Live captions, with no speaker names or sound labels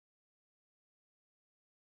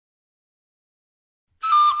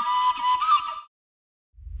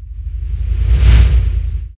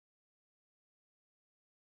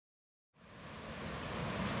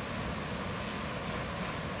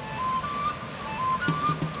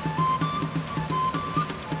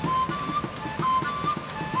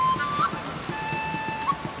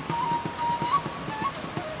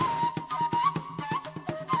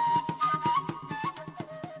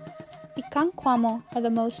Kankuamo are the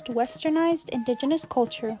most westernized indigenous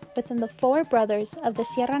culture within the four brothers of the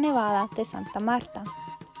Sierra Nevada de Santa Marta.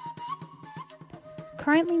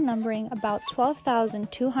 Currently numbering about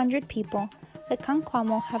 12,200 people, the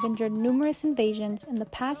Kankuamo have endured numerous invasions in the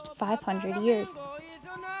past 500 years.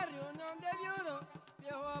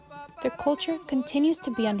 Their culture continues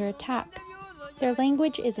to be under attack. Their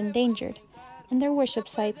language is endangered, and their worship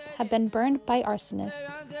sites have been burned by arsonists.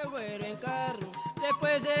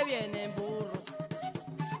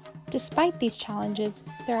 Despite these challenges,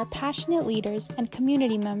 there are passionate leaders and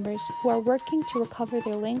community members who are working to recover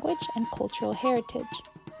their language and cultural heritage.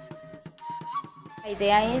 La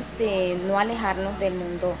idea es de no alejarnos del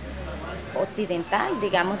mundo occidental,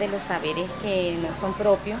 digamos, de los saberes que no son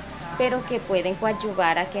propios, pero que pueden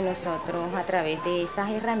coadyuvar a que nosotros a través de estas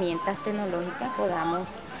herramientas tecnológicas podamos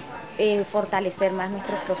fortalecer más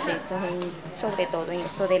nuestros procesos, sobre todo en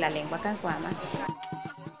esto de la lengua kankuama.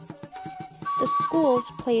 The schools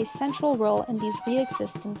play a central role in these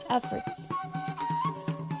re-existence efforts.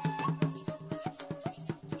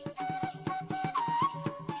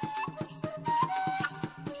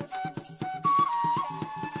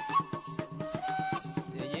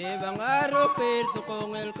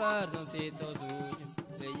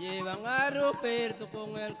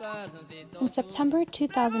 In September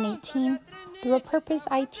 2018, the Repurpose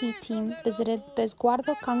IT team visited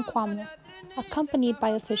Resguardo Kankuamo, accompanied by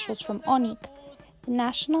officials from ONIC, the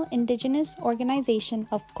National Indigenous Organization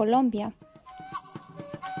of Colombia.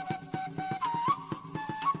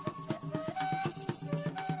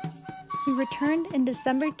 We returned in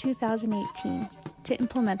December 2018 to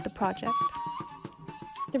implement the project.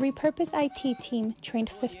 The Repurpose IT team trained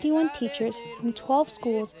 51 teachers from 12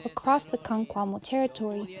 schools across the Kankuamo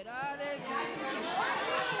territory.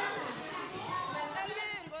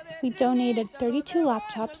 We donated 32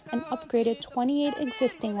 laptops and upgraded 28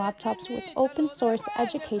 existing laptops with open-source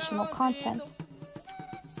educational content.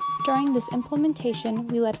 During this implementation,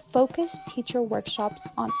 we led focused teacher workshops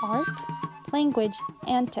on art, language,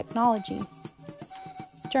 and technology.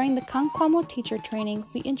 During the Kankuamo teacher training,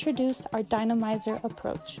 we introduced our dynamizer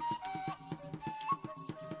approach.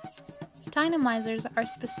 Dynamizers are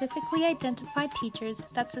specifically identified teachers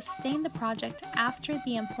that sustain the project after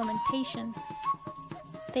the implementation.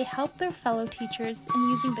 They help their fellow teachers in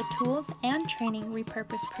using the tools and training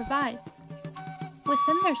Repurpose provides.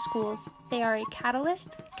 Within their schools, they are a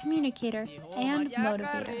catalyst, communicator, and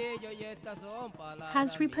motivator.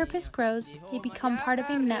 As Repurpose grows, they become part of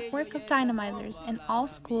a network of dynamizers in all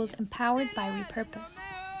schools empowered by Repurpose.